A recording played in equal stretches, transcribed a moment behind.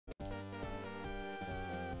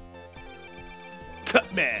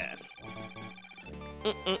Cut man.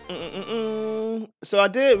 So I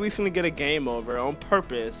did recently get a game over on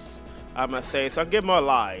purpose, I must say, so I get more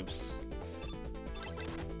lives.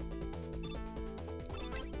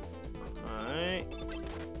 Alright.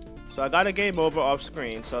 So I got a game over off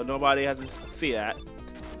screen, so nobody has to see that.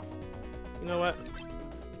 You know what?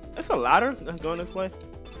 It's a ladder that's going this way.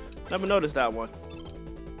 Never noticed that one.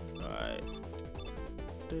 Alright.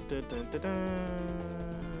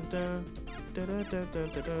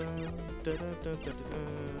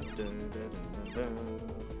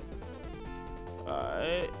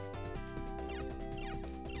 Alright.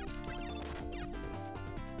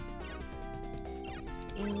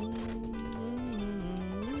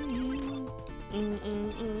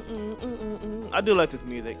 I do like this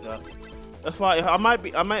music though. That's why I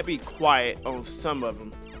might be quiet on some of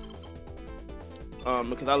them.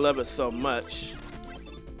 Because I love it so much.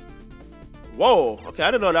 Whoa, okay,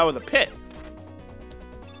 I didn't know that was a pit.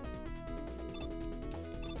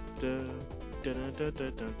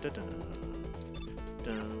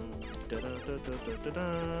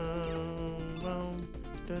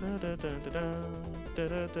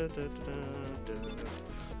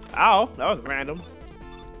 Ow, that was random.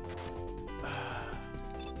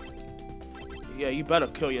 Yeah, you better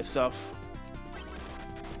kill yourself.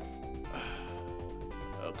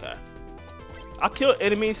 Okay. I kill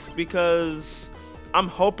enemies because I'm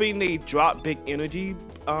hoping they drop big energy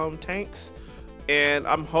tanks, and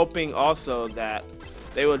I'm hoping also that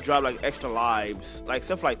they will drop like extra lives, like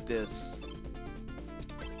stuff like this.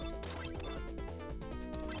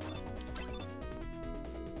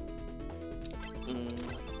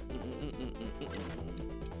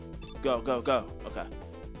 Go, go, go. Okay.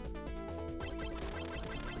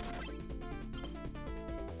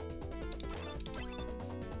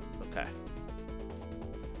 Okay.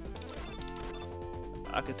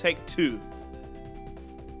 I could take two.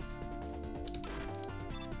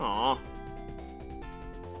 Aw.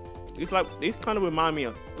 These kind of remind me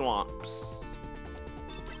of thwomps.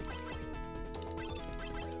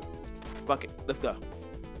 Fuck it, let's go.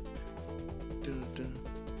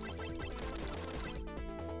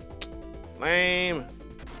 Lame.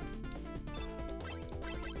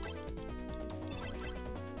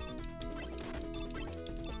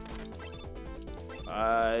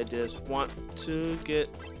 I just want to get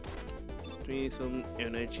me some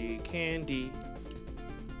energy candy.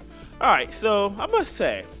 Alright, so I must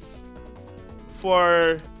say,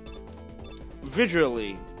 for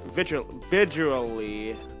visually, I don't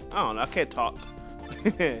know, I can't talk.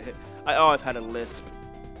 I always had a lisp.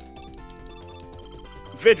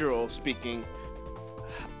 Visual speaking,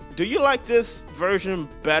 do you like this version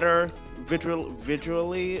better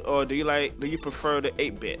visually, or do you prefer the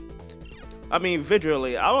 8-bit? I mean,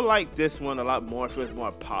 visually, I would like this one a lot more if it was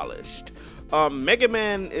more polished.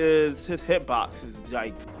 Megaman his hitbox is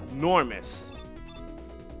like enormous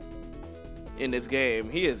in this game.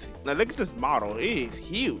 He is, now look at this model, he is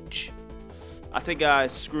huge. I think I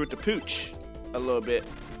screwed the pooch a little bit.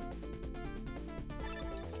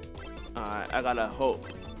 Alright, I gotta hope.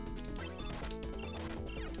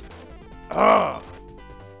 Ah!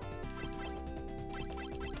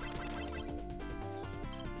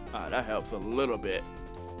 That helps a little bit.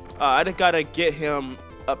 I just gotta get him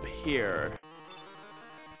up here.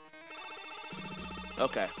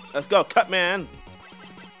 Okay, let's go, cut man.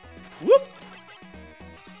 Whoop!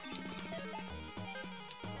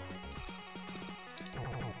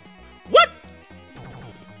 What?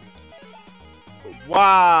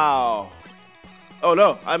 Wow. Oh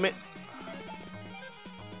no, I mean.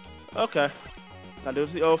 Okay. Now do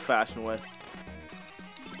it the old-fashioned way.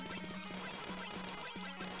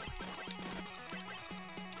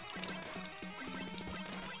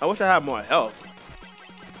 I wish I had more health.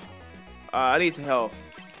 I need the health.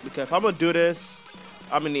 Because if I'm gonna do this,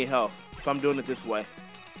 I'm gonna need health. If I'm doing it this way.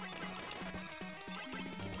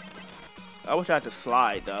 I wish I had to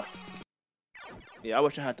slide though. Yeah, I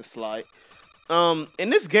wish I had to slide. In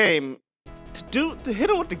this game, to hit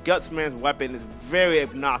him with the Gutsman's weapon is very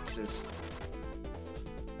obnoxious.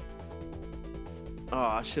 Oh,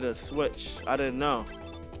 I should have switched. I didn't know.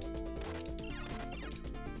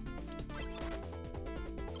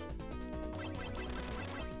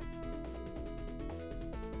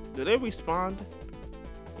 Do they respawn?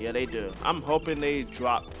 Yeah, they do. I'm hoping they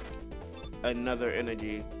drop another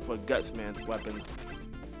energy for Gutsman's weapon.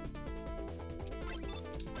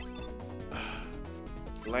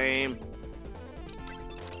 Lame.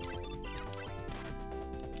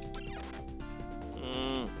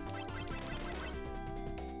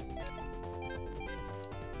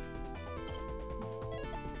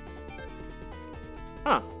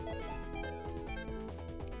 Huh.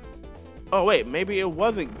 Oh wait, maybe it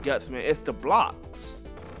wasn't Guts, man. It's the blocks.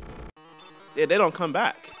 Yeah, they don't come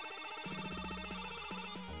back.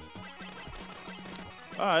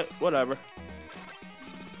 All right, whatever.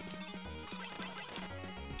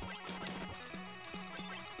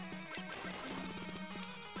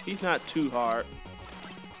 He's not too hard.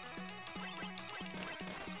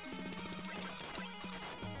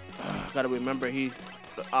 Gotta remember he's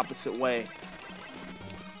the opposite way.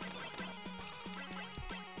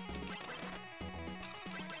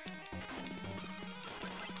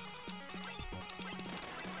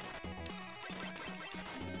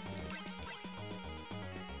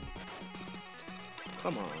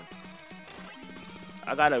 Come on.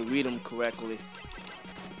 I gotta read them correctly.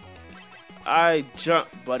 I jump,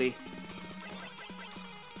 buddy.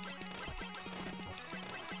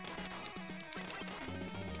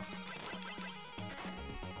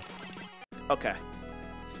 Okay.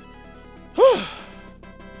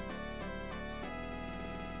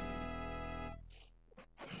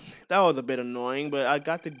 That was a bit annoying, but I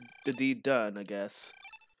got the deed done, I guess.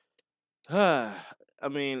 I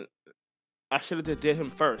mean, I should have just did him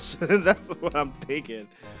first. That's what I'm thinking.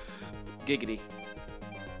 Giggity.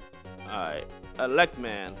 Alright. Elect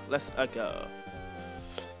man. Let's go.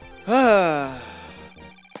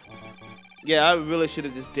 Yeah, I really should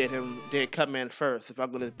have just did Cutman first if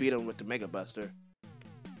I'm gonna beat him with the Mega Buster.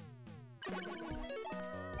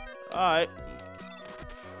 Alright.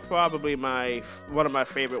 Probably one of my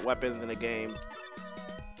favorite weapons in the game.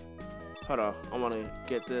 Hold on, I wanna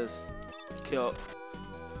get this killed.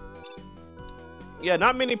 Yeah,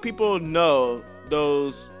 not many people know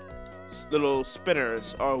those little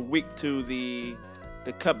spinners are weak to the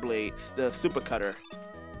cut blades, the super cutter.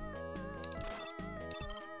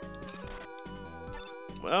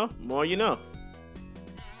 Well, more you know.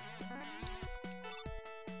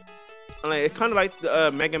 Like, it's kind of like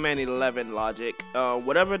the Mega Man 11 logic.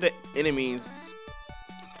 Whatever the enemies,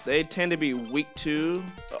 they tend to be weak to.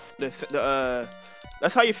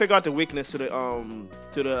 That's how you figure out the weakness to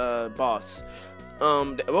the boss.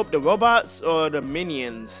 The robots or the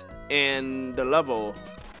minions in the level,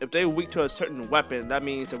 if they're weak to a certain weapon, that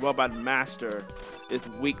means the robot master is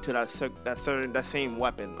weak to that same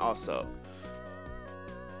weapon also.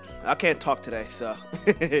 I can't talk today, so.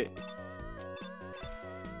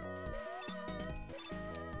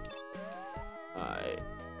 Alright.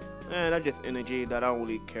 And that's just energy that I don't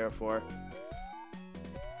really care for.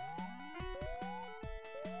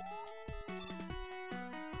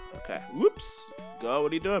 Okay. Whoops. Go.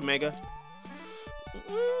 What are you doing, Mega?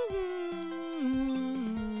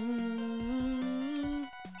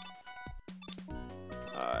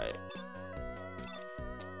 Alright.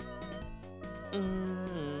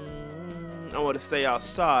 I want to stay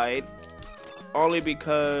outside only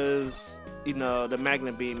because, you know, the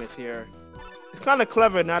magnet beam is here. It's kind of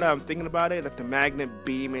clever now that I'm thinking about it, that the magnet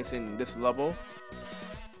beam is in this level.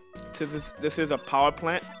 Since this is a power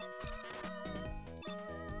plant.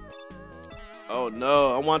 Oh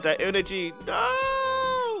no, I want that energy.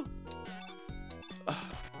 No!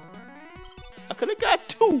 I could have got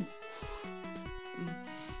two.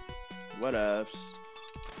 What else?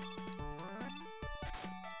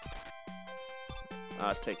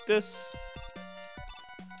 I'll take this.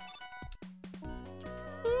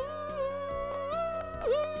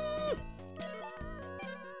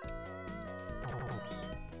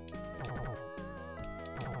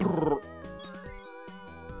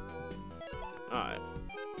 Alright.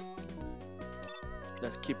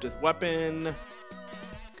 Let's keep this weapon,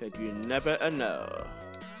 cause you never know.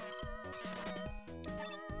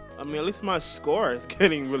 I mean, at least my score is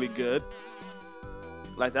getting really good.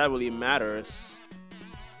 Like, that really matters.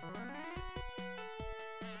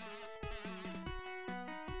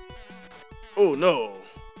 Oh no.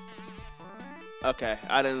 Okay,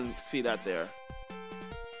 I didn't see that there.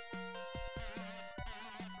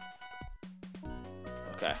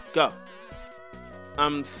 Okay, go.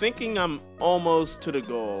 I'm thinking I'm almost to the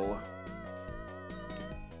goal.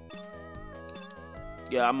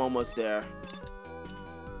 Yeah, I'm almost there.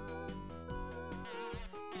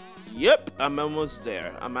 Yep, I'm almost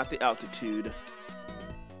there. I'm at the altitude.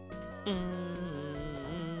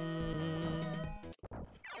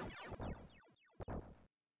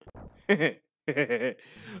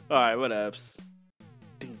 Alright, what else?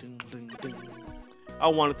 Ding, ding, ding, ding. I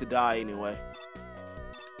wanted to die anyway.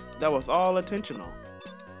 That was all intentional,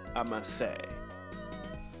 I must say.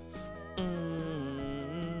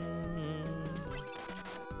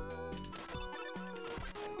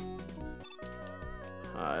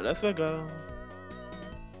 Alright, let's go.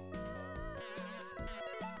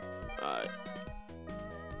 Alright.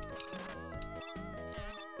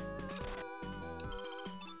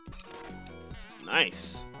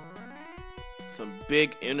 Nice. Some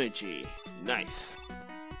big energy. Nice.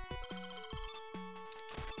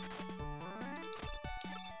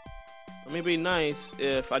 Let me be nice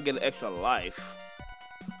if I get an extra life.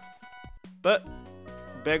 But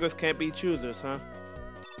beggars can't be choosers, huh?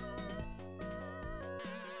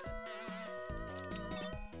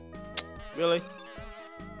 Really?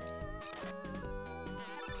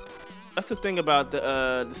 That's the thing about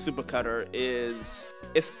the super cutter is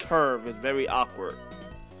its curve is very awkward.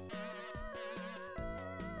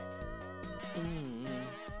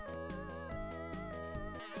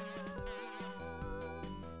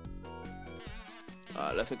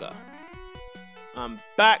 Alright, let's go. I'm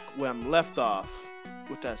back where I'm left off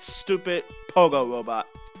with that stupid pogo robot.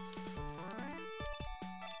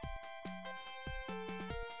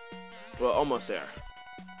 Well, almost there.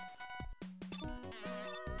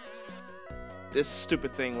 This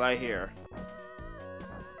stupid thing right here.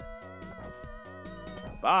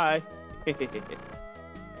 Bye.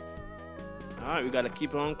 Alright, we gotta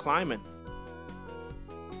keep on climbing.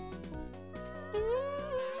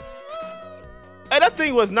 Hey, that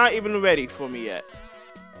thing was not even ready for me yet.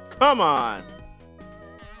 Come on.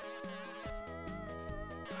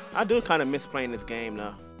 I do kind of miss playing this game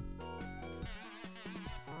though.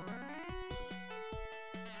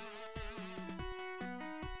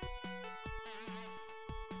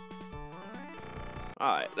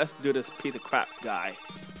 Alright, let's do this piece of crap guy.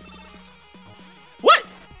 What?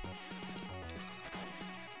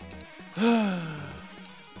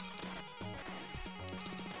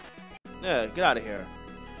 Yeah, get out of here.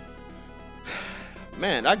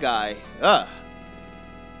 Man, that guy,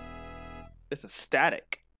 it's a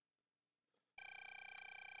static.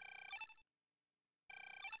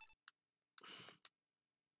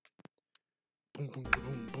 Boom, boom,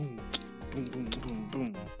 boom, boom, boom, boom, boom,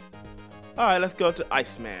 boom. All right, let's go to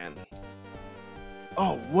Iceman.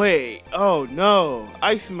 Oh wait, oh no,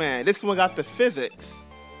 Iceman. This one got the physics.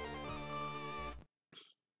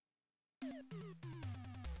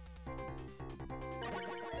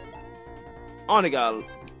 I got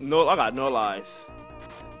no lives.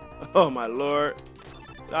 Oh my lord,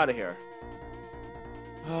 get out of here.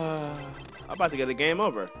 I'm about to get a game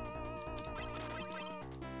over.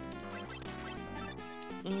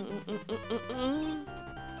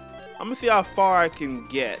 I'm gonna see how far I can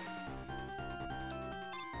get.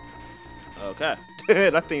 Okay,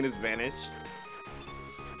 that thing is vanished.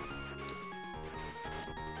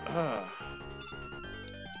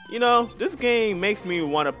 You know, this game makes me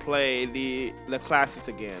want to play the classics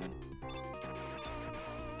again.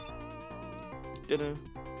 Dun dun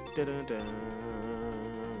dun dun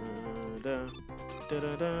dun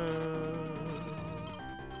dun dun.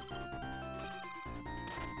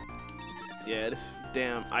 Yeah, this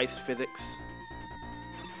damn ice physics.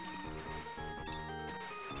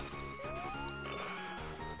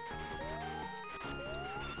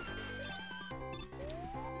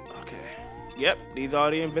 Yep, these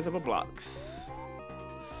are the invisible blocks.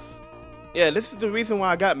 Yeah, this is the reason why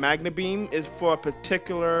I got Magna Beam is for a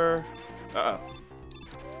particular...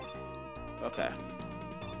 Okay.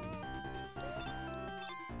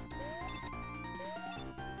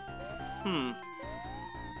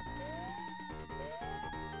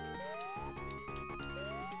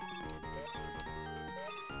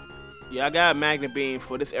 Yeah, I got Magna Beam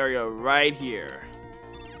for this area right here.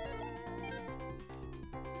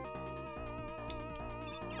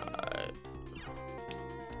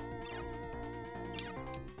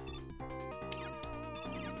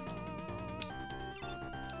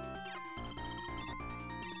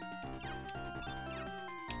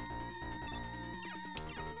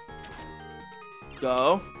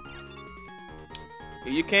 Go.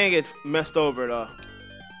 You can't get messed over though.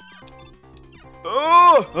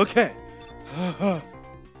 Oh, okay.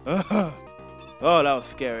 Oh, that was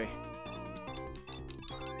scary.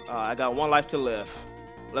 I got one life to live.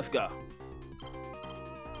 Let's go.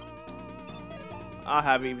 I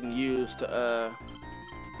haven't even used the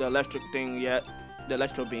electric thing yet, the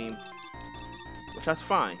electro beam, which that's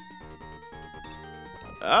fine.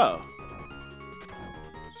 Oh,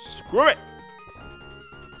 screw it.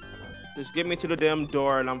 Just get me to the damn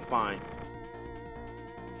door and I'm fine.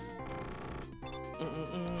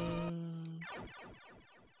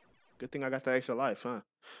 Good thing I got that extra life, huh?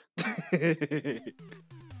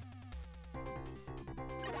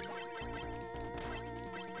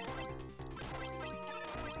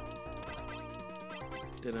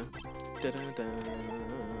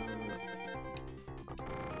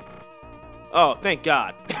 Oh, thank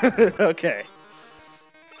God. Okay.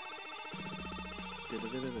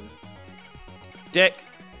 Dick.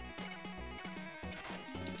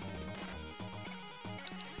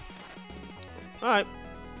 All right.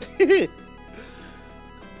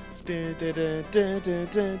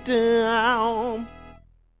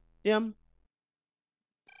 Yum.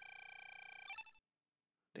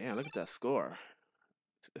 Damn, look at that score.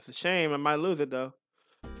 It's a shame I might lose it though.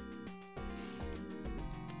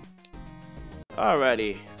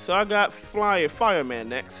 Alrighty, so I got Fireman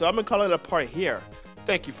next, so I'm gonna call it a part here.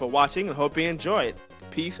 Thank you for watching and hope you enjoyed.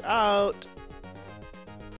 Peace out.